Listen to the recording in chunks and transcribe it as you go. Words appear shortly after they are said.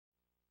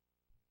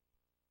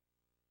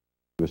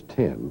was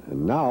 10,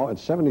 and now at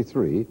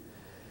 73,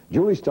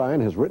 Jule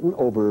Styne has written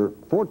over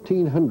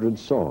 1,400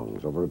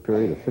 songs over a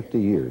period of 50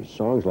 years.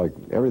 Songs like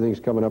Everything's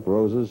Coming Up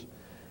Roses,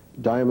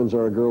 Diamonds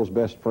Are a Girl's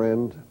Best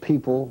Friend,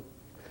 People,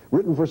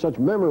 written for such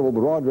memorable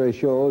Broadway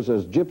shows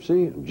as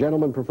Gypsy,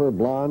 Gentlemen Prefer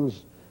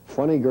Blondes,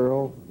 Funny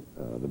Girl,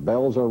 The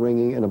Bells Are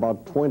Ringing, and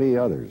about 20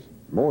 others,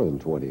 more than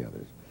 20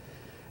 others.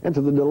 And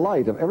to the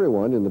delight of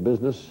everyone in the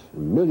business,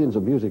 and millions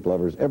of music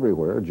lovers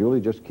everywhere, Jule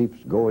just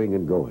keeps going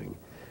and going.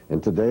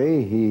 And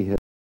today he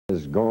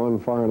has gone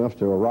far enough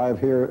to arrive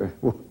here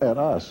at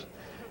us,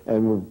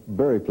 and we're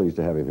very pleased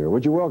to have him here.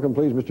 Would you welcome,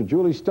 please, Mr.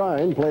 Jule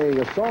Styne, playing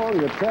a song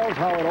that tells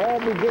how it all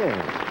began.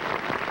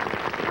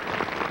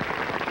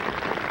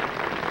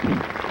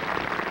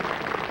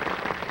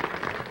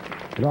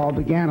 It all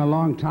began a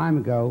long time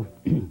ago.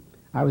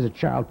 I was a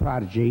child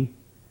prodigy,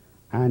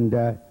 and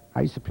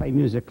I used to play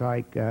music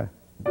like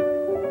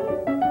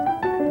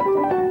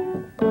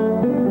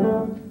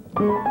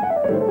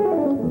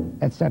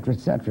etc.,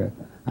 etc.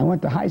 I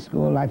went to high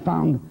school, and I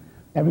found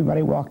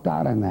everybody walked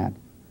out on that.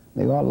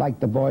 They all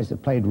liked the boys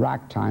that played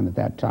ragtime at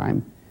that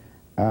time.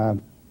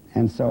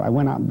 And so I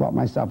went out and bought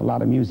myself a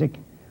lot of music.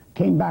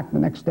 Came back the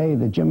next day to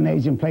the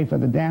gymnasium, played for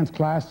the dance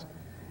class,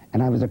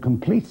 and I was a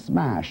complete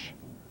smash.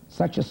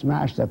 Such a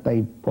smash that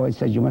the boys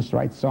said, you must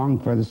write a song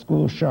for the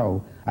school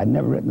show. I'd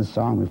never written a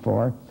song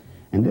before.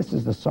 And this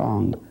is the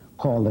song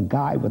called The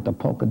Guy with the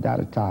Polka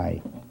Dotted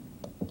Tie.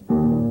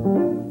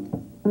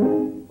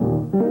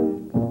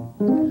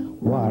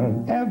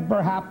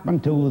 Whatever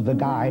happened to the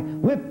guy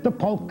with the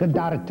polka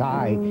dotted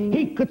tie?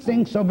 He could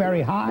sing so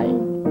very high.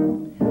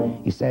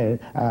 He said,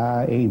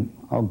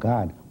 oh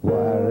God,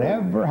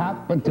 whatever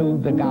happened to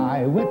the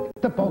guy with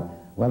the polka?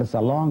 Well, it's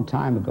a long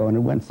time ago, and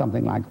it went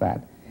something like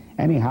that.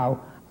 Anyhow,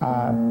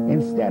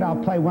 instead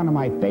I'll play one of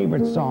my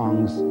favorite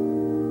songs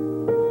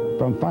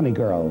from Funny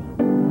Girl.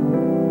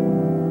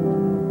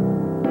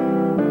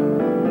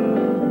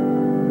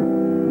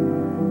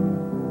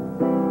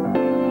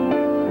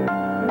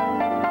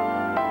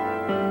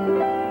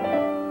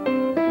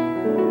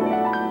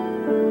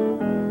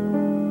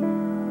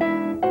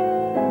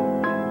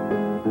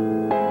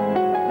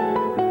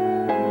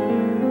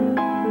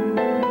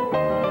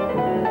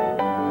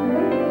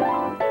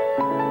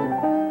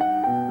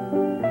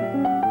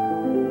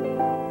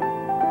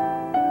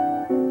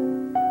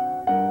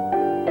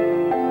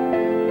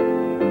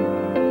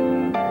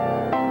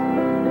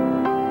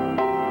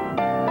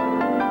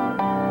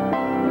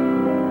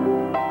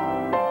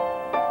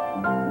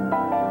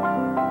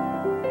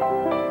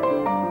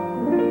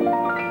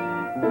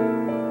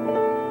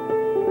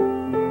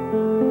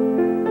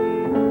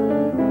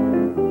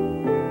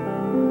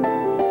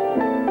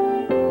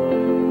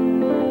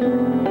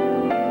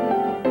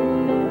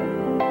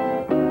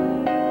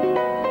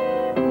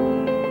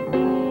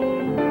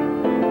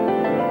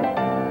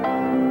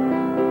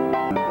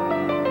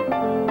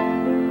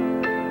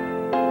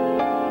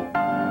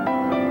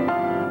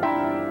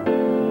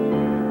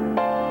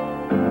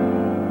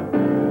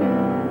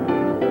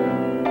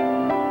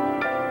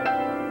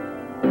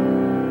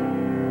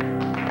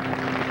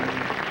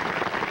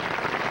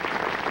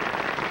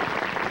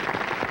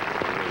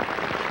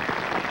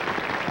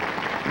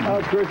 Oh,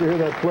 it's great to hear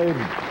that played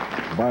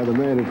by the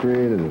man who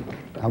created it.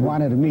 I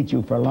wanted to meet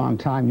you for a long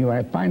time.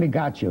 I finally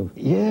got you.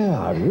 Yeah,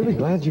 I'm really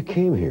glad you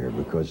came here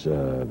because,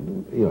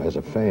 you know, as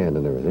a fan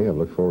and everything, I've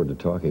looked forward to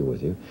talking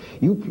with you.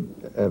 You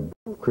have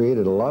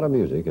created a lot of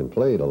music and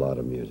played a lot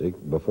of music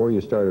before you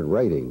started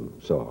writing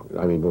songs.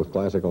 I mean, both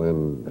classical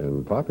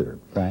and popular.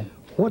 Right.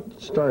 What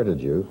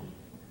started you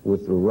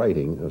with the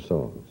writing of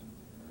songs?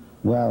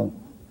 Well,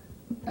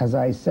 as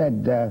I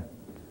said,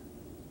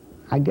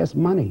 I guess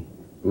money.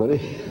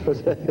 Money?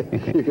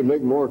 You could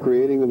make more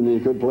creating them than you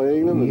could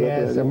playing them?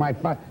 Yes, and my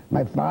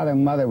father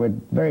and mother were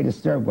very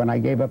disturbed when I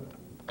gave up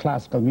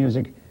classical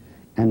music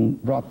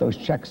and brought those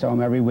checks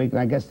home every week, and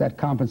I guess that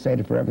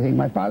compensated for everything.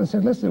 My father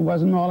said, listen, it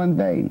wasn't all in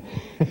vain.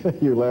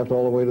 You laughed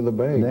all the way to the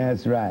bank.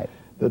 That's right.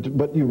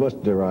 But you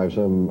must derive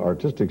some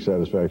artistic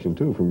satisfaction,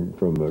 too,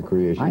 from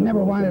creation. I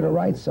never wanted to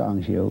write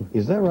songs, Hugh.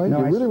 Is that right?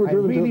 No, you really were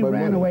driven I really to it by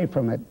ran money. away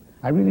from it.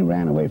 I really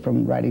ran away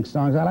from writing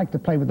songs. I like to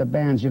play with the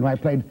bands. You know, I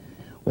played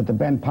with the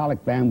Ben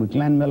Pollock Band, with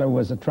Glenn Miller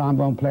was the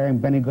trombone player,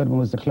 and Benny Goodman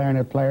was the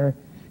clarinet player.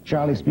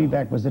 Charlie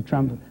Spivak was the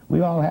trumpet.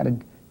 We all had a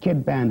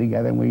kid band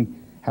together, and we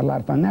had a lot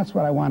of fun. That's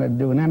what I wanted to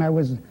do. And then I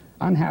was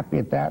unhappy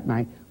at that, and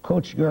I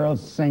coached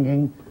girls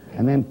singing.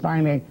 And then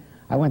finally,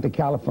 I went to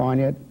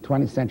California,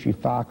 20th Century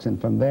Fox, and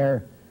from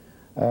there,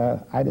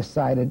 I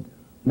decided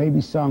maybe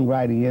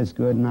songwriting is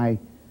good, and I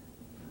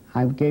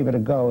gave it a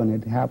go,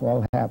 and it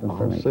all happened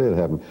for me. I'll say it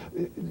happened.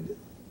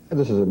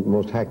 This is the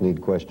most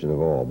hackneyed question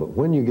of all, but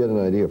when you get an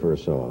idea for a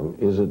song,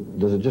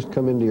 does it just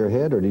come into your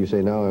head, or do you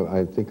say, now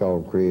I think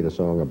I'll create a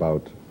song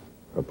about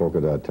a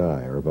polka dot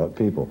tie or about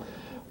people?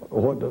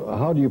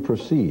 How do you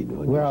proceed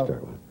when you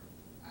start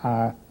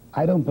with?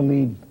 I don't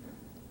believe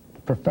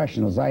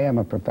professionals, I am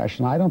a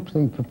professional, I don't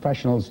think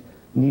professionals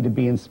need to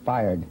be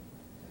inspired,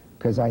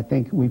 because I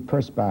think we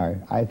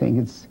perspire. I think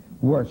it's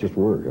work. It's just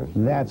work, huh?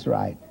 That's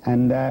right.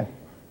 And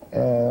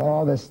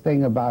all this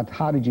thing about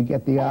how did you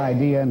get the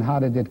idea and how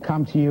did it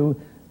come to you,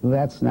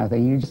 that's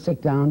nothing. You just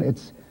sit down,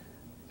 it's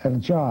a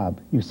job.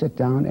 You sit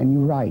down and you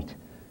write.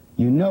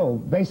 You know,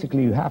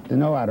 basically you have to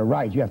know how to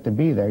write. You have to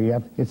be there. You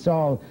have, it's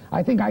all,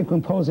 I think I'm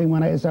composing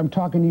when as I'm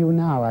talking to you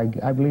now. I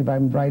believe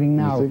I'm writing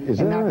now. Is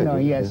that right? No,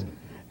 yes.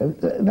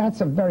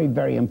 That's a very,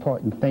 very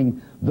important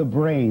thing. The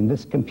brain,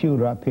 this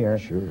computer up here.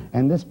 Sure.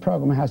 And this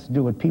program has to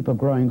do with people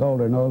growing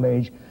older in old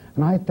age.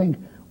 And I think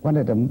one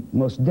of the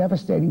most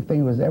devastating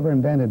things was ever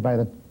invented by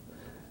the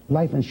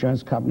life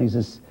insurance companies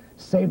is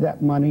save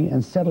that money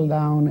and settle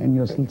down and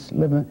you'll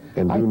live in.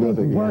 And I do think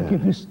nothing, work, yeah.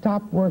 if you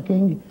stop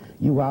working,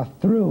 you are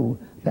through.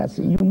 That's,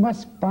 you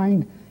must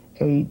find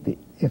a,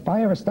 if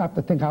I ever stopped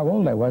to think how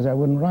old I was, I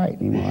wouldn't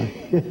write anymore.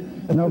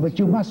 No, but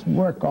you must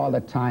work all the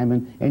time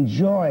and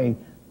enjoy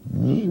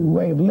the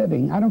way of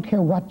living. I don't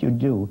care what you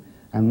do.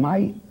 And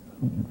my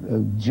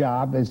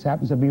job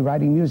happens to be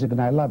writing music,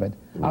 and I love it.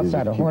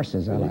 Outside of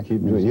horses, I like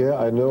music. Yeah,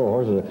 I know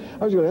horses.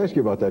 I was going to ask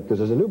you about that because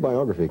there's a new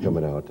biography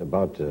coming out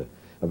about.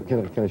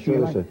 Can I show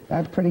you this?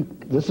 That's pretty.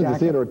 This is the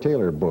Theodore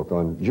Taylor book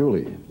on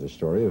Julie, the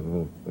story of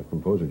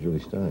composer Jule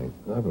Styne.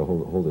 I'm going to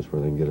hold this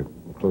where they can get a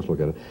close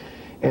look at it.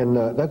 And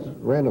that's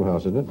Random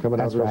House, isn't it?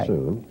 Coming out real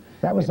soon.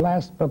 That was the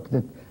last book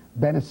that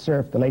Bennett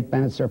Cerf, the late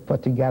Bennett Cerf,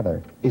 put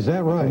together. Is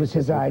that right? It was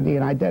his idea,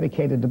 and I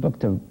dedicated the book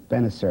to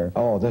Bennett Cerf.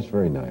 Oh, that's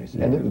very nice.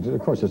 Yeah. And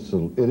of course, it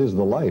is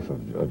the life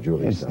of Jule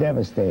Styne. It's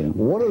devastating.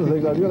 One of the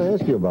things I was going to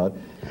ask you about,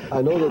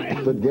 I know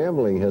that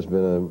gambling has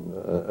been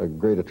a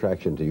great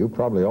attraction to you,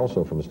 probably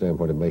also from the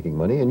standpoint of making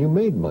money, and you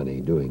made money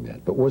doing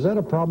that. But was that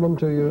a problem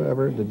to you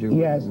ever? Did you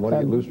want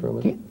to get loose from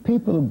it?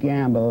 People who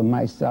gamble, and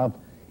myself,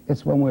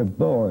 it's when we're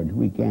bored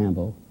we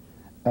gamble.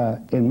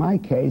 In my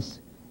case,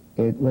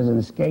 it was an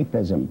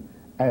escapism.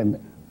 And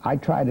I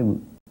try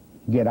to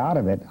get out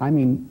of it. I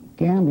mean,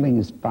 gambling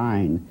is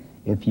fine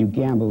if you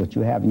gamble what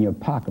you have in your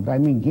pocket. But I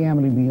mean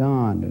gambling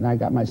beyond. And I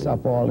got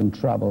myself all in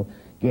trouble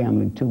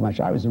gambling too much.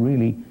 I was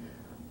really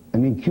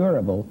an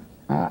incurable.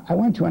 I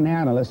went to an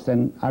analyst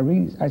and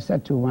I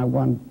said to him I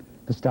want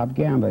to stop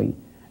gambling.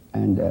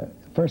 And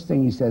first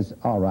thing he says,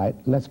 all right,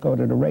 let's go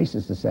to the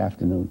races this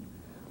afternoon.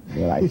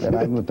 Well, I said,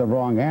 I'm with the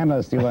wrong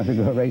analyst. You want to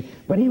go race?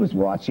 But he was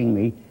watching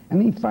me.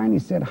 And he finally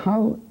said,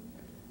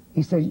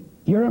 he said,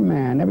 you're a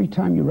man, every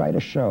time you write a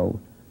show,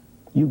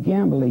 you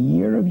gamble a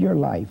year of your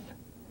life.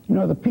 You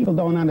know, the people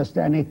don't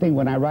understand anything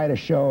when I write a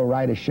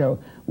show,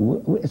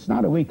 it's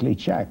not a weekly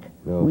check.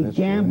 No, we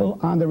gamble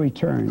on the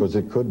return. Because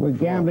it could. We're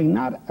gambling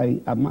not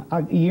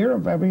a year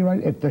of every,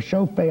 if the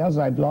show fails,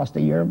 I've lost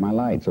a year of my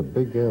life. It's a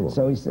big gamble.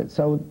 So he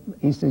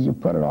says, you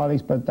put it all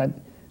these, but that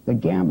the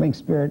gambling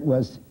spirit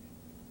was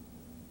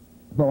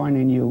born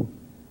in you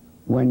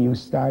when you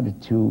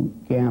started to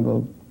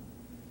gamble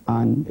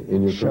on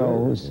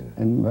shows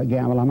and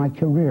gamble on my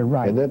career,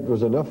 right. And that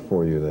was enough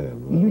for you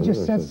then? You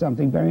just said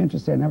something very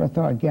interesting. I never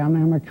thought of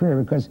gambling on my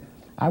career because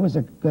I was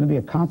going to be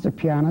a concert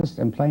pianist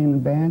and playing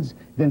in bands.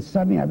 Then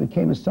suddenly I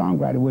became a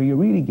songwriter where you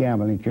really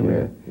gamble in your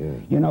career. Yeah.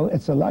 You know,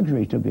 it's a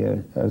luxury to be a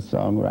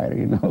songwriter,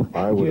 you know.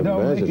 I would you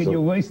don't imagine. think it,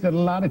 you wasted a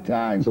lot of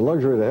time. It's a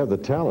luxury to have the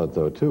talent,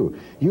 though, too.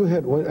 You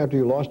had, after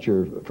you lost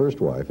your first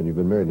wife, and you've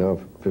been married now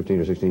 15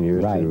 or 16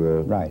 years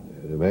to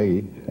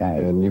Maggie,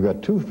 and you've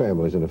got two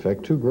families, in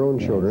effect, two grown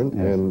children,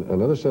 and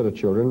another set of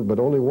children, but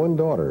only one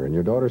daughter, and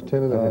your daughter's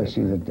 10 and a half. Oh,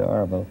 she's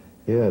adorable.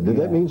 Yeah, did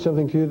that mean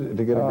something to you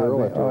to get a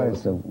girl after all?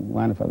 It's a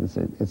wonderful,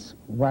 it's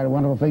quite a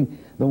wonderful thing.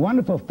 The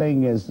wonderful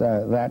thing is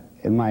that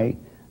in my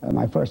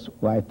first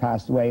wife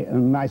passed away.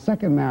 In my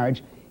second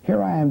marriage,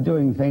 here I am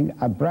doing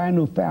a brand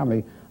new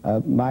family.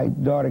 My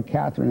daughter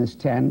Catherine is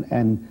 10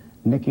 and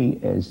Nikki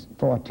is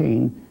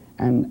 14.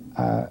 And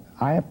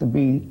I have to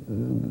be,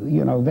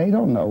 you know, they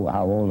don't know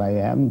how old I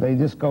am. They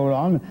just go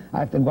along. I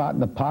have to go out in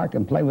the park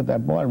and play with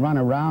that boy, run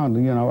around.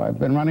 You know, I've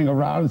been running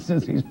around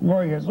since he's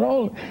 4 years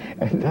old.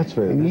 That's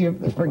very and you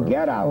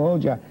forget how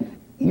old you are.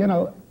 You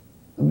know,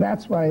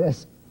 that's why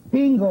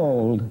being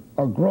old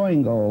or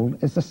growing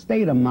old is a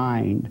state of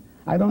mind.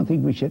 I don't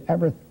think we should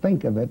ever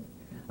think of it.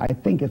 I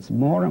think it's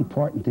more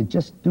important to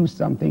just do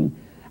something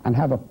and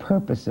have a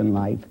purpose in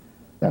life.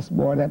 That's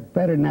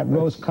better than that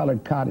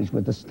rose-colored cottage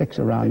with the sticks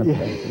around the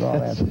place and all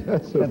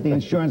that the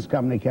insurance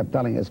company kept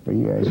telling us for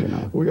years, you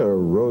know. We got a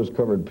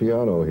rose-covered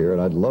piano here,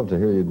 and I'd love to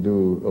hear you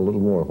do a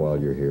little more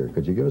while you're here.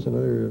 Could you give us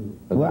another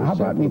well, how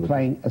about me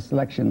playing a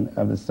selection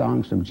of the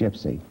songs from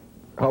Gypsy?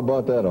 How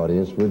about that,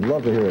 audience? We'd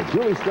love to hear it.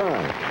 Jule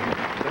Styne.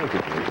 Thank you,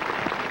 please.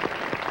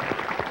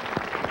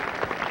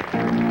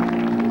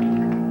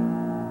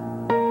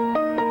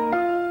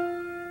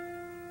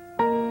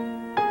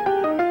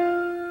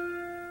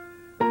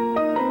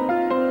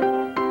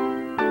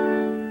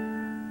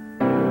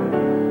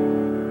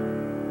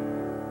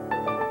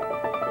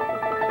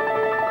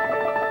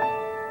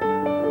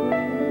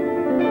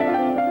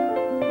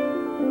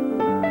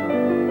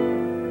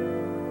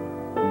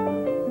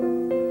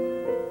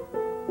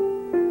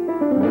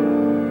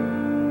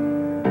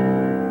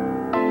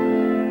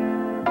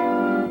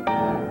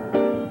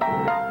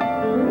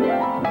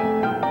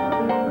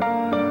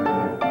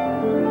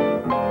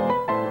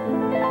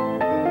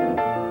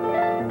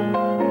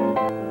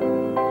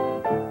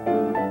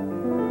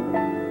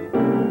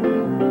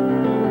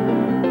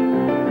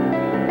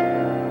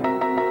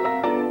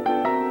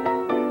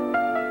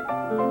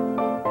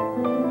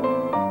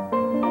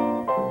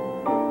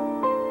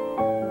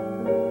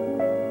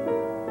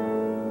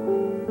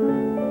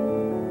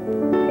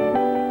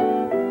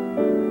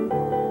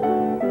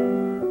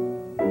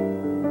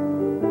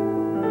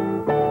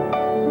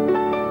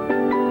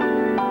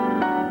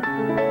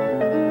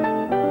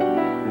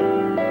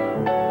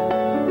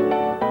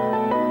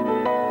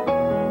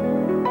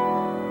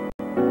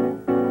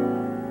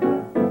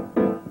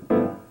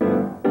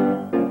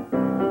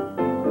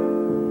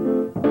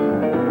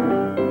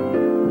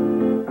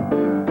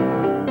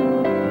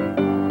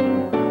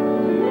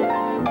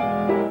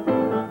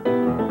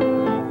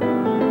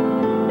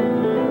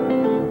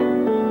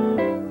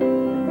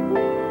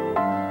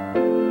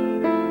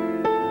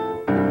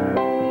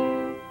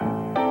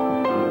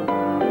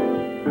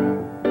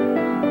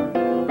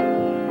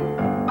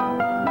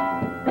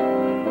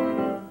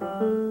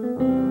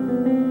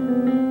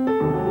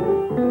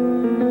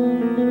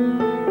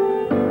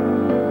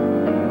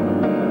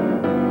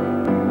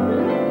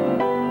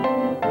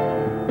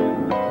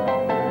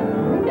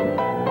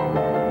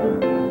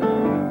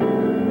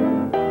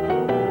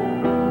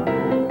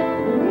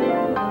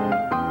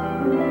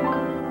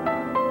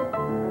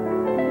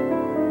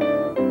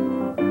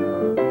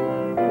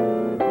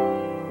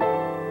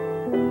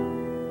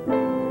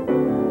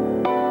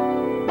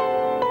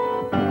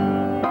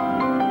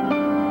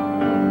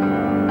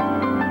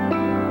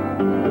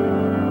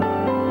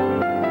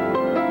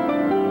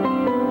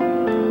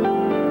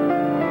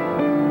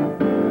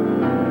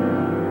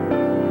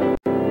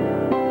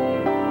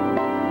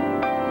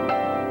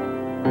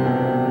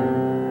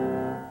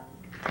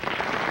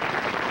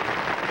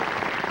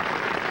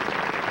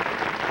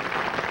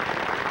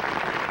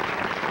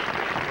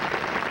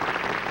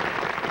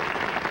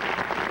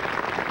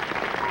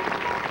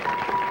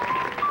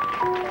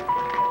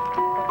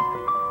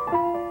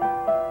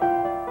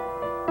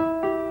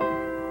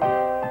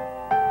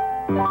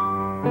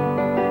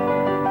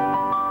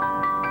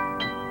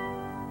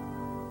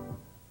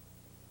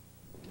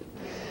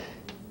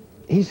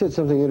 He said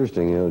something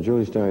interesting. You know,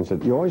 Jule Styne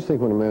said, you always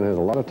think when a man has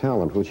a lot of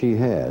talent, which he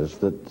has,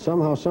 that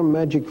somehow some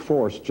magic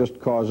force just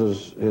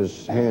causes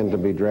his hand to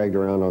be dragged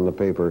around on the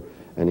paper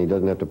and he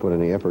doesn't have to put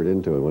any effort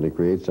into it when he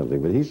creates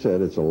something. But he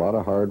said it's a lot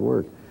of hard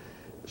work.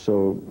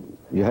 So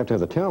you have to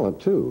have the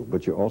talent, too,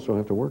 but you also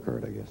have to work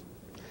hard, I guess.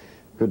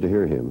 Good to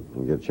hear him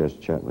and get a chance to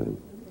chat with him.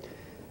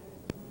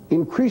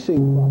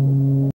 Increasing...